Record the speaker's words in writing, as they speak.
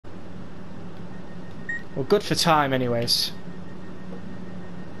Well, good for time anyways.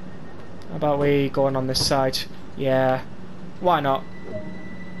 How about we going on this side? Yeah, why not?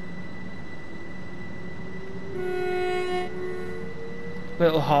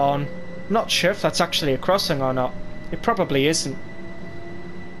 Little horn. Not sure if that's actually a crossing or not. It probably isn't.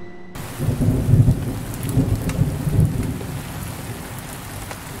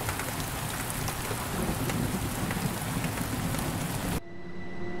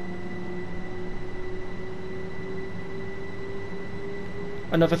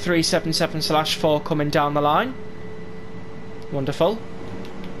 Another 377/4 coming down the line. Wonderful.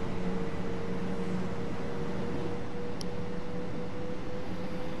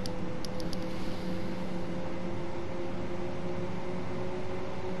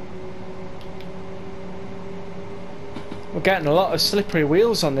 We're getting a lot of slippery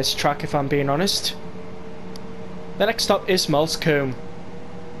wheels on this track, if I'm being honest. The next stop is Moulsecoomb.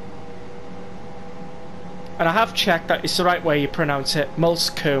 And I have checked that it's the right way you pronounce it,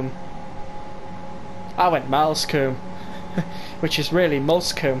 Moulsecoomb. I went Moulsecoomb, which is really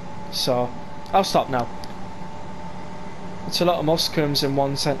Moulsecoomb, so I'll stop now. It's a lot of Moulsecombs in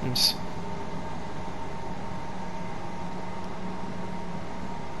one sentence.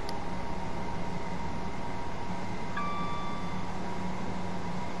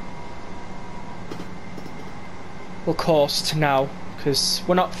 We'll coast now, because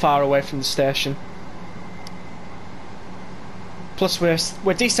we're not far away from the station. Plus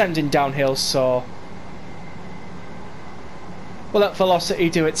we're descending downhill, so we'll let velocity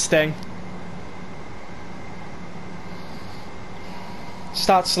do its thing.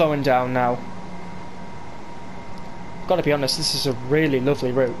 Start slowing down now. Gotta be honest, this is a really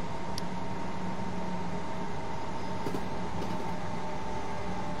lovely route.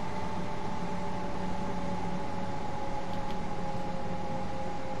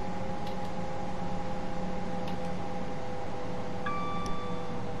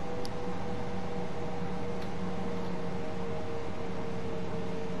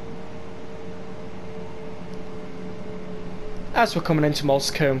 As we're coming into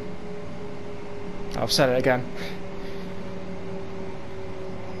Moulsecoomb. I've said it again.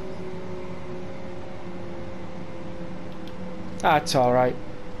 That's alright.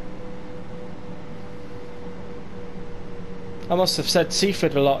 I must have said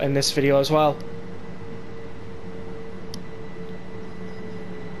Seaford a lot in this video as well.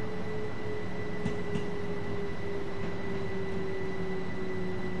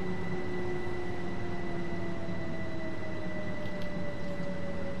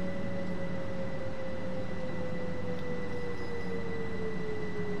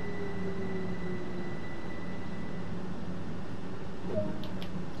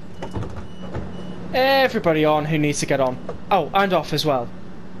 Everybody on who needs to get on. Oh, and off as well.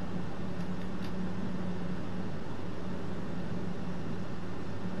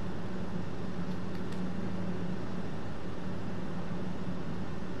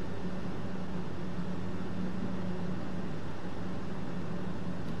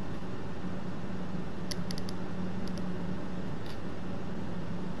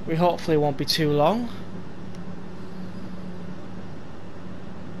 We hopefully won't be too long.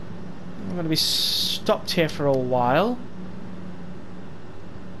 I'm going to be stopped here for a while.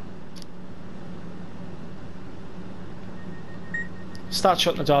 Start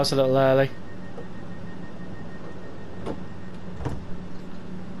shutting the doors a little early.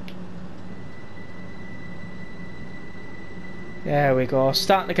 There we go,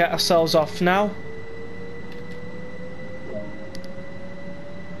 starting to get ourselves off now.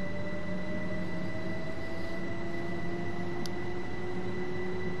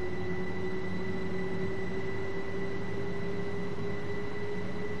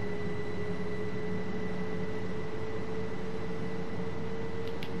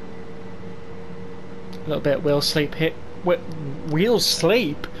 A little bit wheel sleep hit. Wheel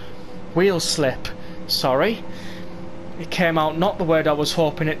sleep? Wheel slip. Sorry. It came out not the word I was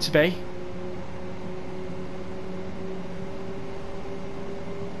hoping it to be.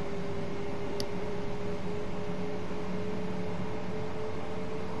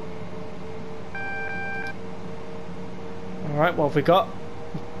 Alright, what have we got?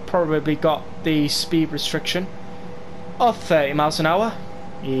 Probably got the speed restriction of 30 miles an hour.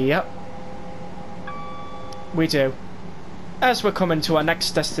 Yep. We do. As we're coming to our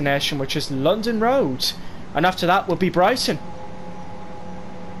next destination, which is London Road. And after that will be Brighton.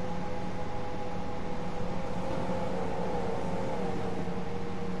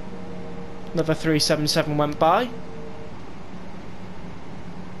 Another 377 went by.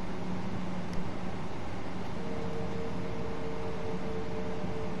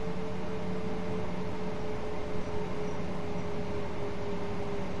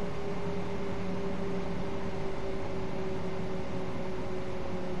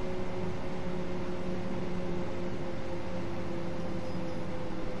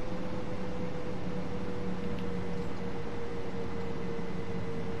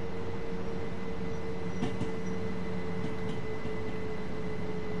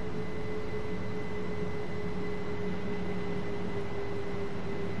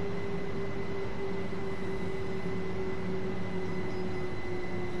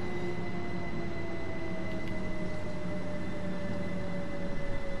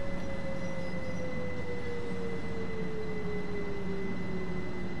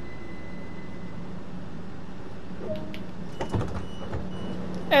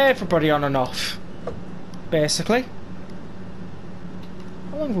 everybody on and off, basically.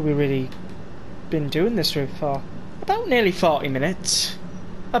 How long have we really been doing this route for? About nearly 40 minutes.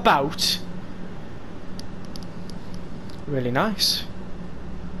 About. Really nice.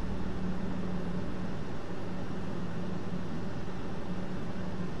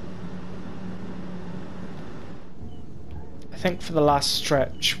 I think for the last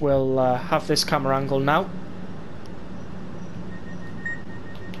stretch we'll have this camera angle now.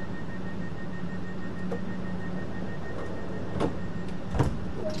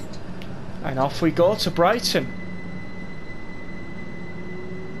 And off we go to Brighton.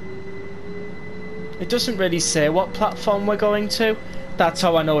 It doesn't really say what platform we're going to. That's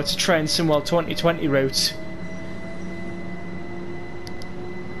how I know it's a Train Simworld 2020 route.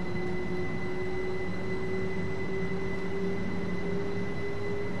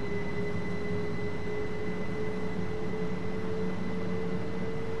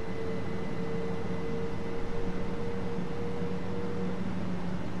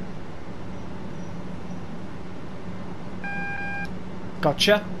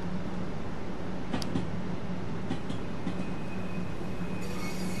 Gotcha.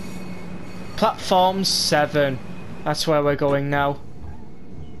 Platform 7. That's where we're going now.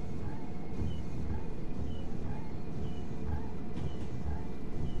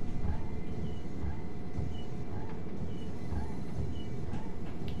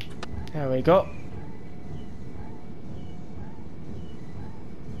 There we go.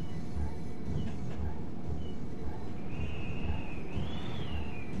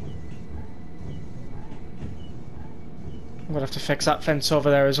 I'm gonna have to fix that fence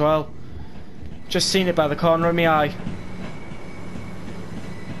over there as well. Just seen it by the corner of my eye.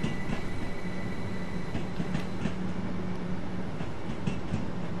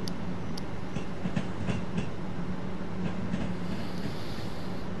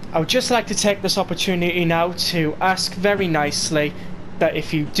 I would just like to take this opportunity now to ask very nicely that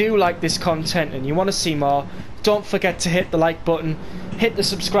if you do like this content and you want to see more, don't forget to hit the like button, hit the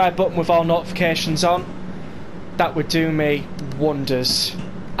subscribe button with all notifications on. That would do me wonders.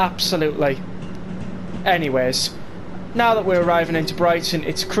 Absolutely. Anyways, now that we're arriving into Brighton,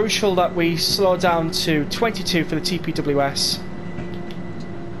 it's crucial that we slow down to 22 for the TPWS.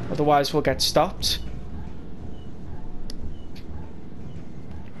 Otherwise we'll get stopped.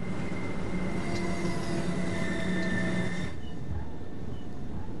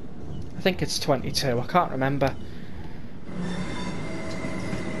 I think it's 22, I can't remember.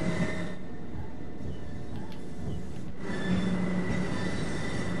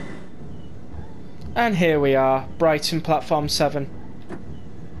 And here we are, Brighton Platform 7.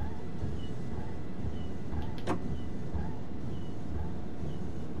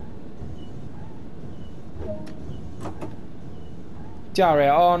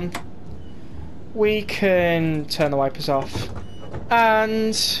 Diarrhea on. We can turn the wipers off.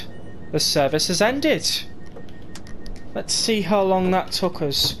 And the service has ended. Let's see how long that took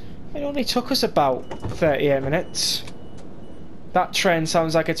us. It only took us about 38 minutes. That train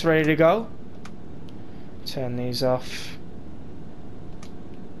sounds like it's ready to go. Turn these off.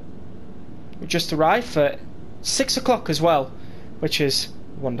 We just arrived at 6 o'clock as well, which is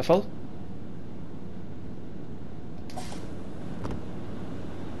wonderful.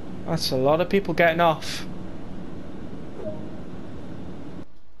 That's a lot of people getting off.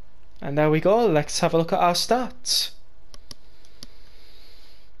 And there we go, let's have a look at our stats.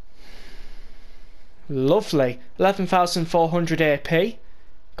 Lovely, 11,400 AP.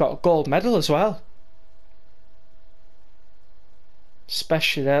 Got a gold medal as well.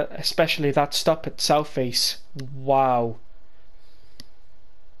 Especially that stop at Southease. Wow.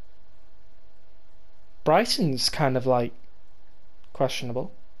 Brighton's kind of like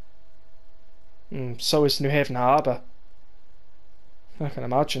questionable. So is New Haven Harbour. I can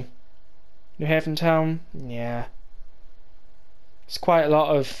imagine. New Haven Town, yeah. It's quite a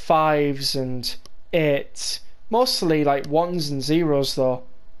lot of 5s and 8s. Mostly like 1s and 0s though.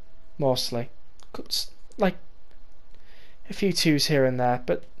 Mostly. Like a few 2s here and there,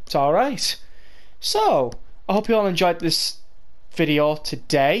 but it's alright. So, I hope you all enjoyed this video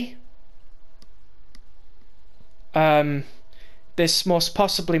today. This most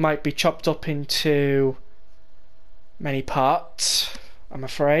possibly might be chopped up into many parts, I'm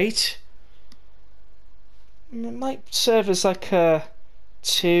afraid. It might serve as like a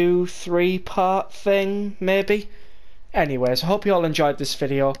 2-3 part thing, maybe. Anyways, I hope you all enjoyed this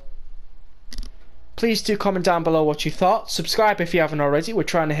video. Please do comment down below what you thought. Subscribe if you haven't already. We're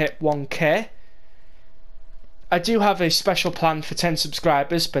trying to hit 1k. I do have a special plan for 10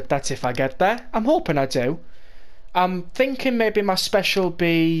 subscribers, but that's if I get there. I'm hoping I do. I'm thinking maybe my special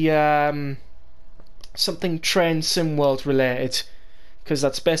be something Train Sim World related, because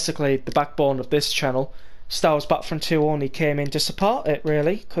that's basically the backbone of this channel. Star Wars Battlefront 2 only came in to support it,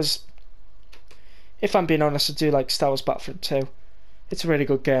 really, because if I'm being honest, I do like Star Wars Battlefront 2. It's a really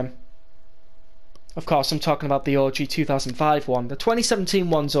good game. Of course, I'm talking about the OG 2005 one. The 2017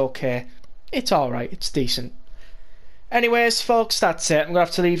 one's okay. It's alright, it's decent. Anyways, folks, that's it. I'm going to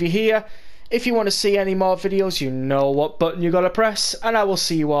have to leave you here. If you want to see any more videos, you know what button you got to press, and I will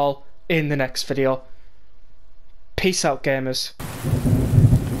see you all in the next video. Peace out, gamers.